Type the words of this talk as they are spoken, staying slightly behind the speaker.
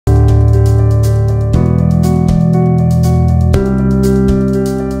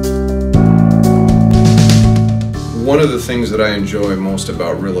One of the things that I enjoy most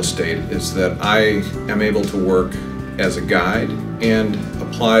about real estate is that I am able to work as a guide and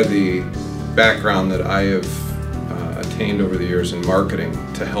apply the background that I have attained over the years in marketing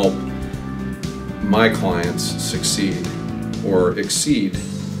to help my clients succeed or exceed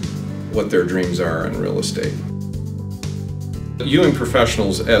what their dreams are in real estate. Ewing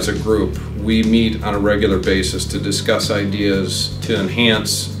professionals as a group, we meet on a regular basis to discuss ideas to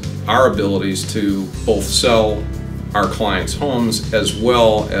enhance our abilities to both sell our clients' homes as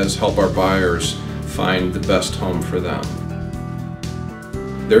well as help our buyers find the best home for them.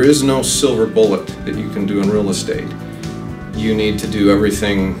 There is no silver bullet that you can do in real estate. You need to do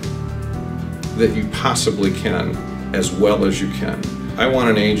everything that you possibly can as well as you can. I want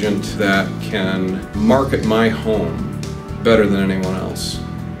an agent that can market my home better than anyone else.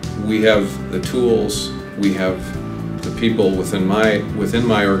 We have the tools, we have the people within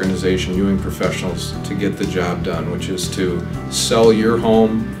my organization, Ewing Professionals, to get the job done, which is to sell your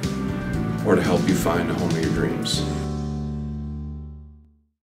home or to help you find a home of your dreams.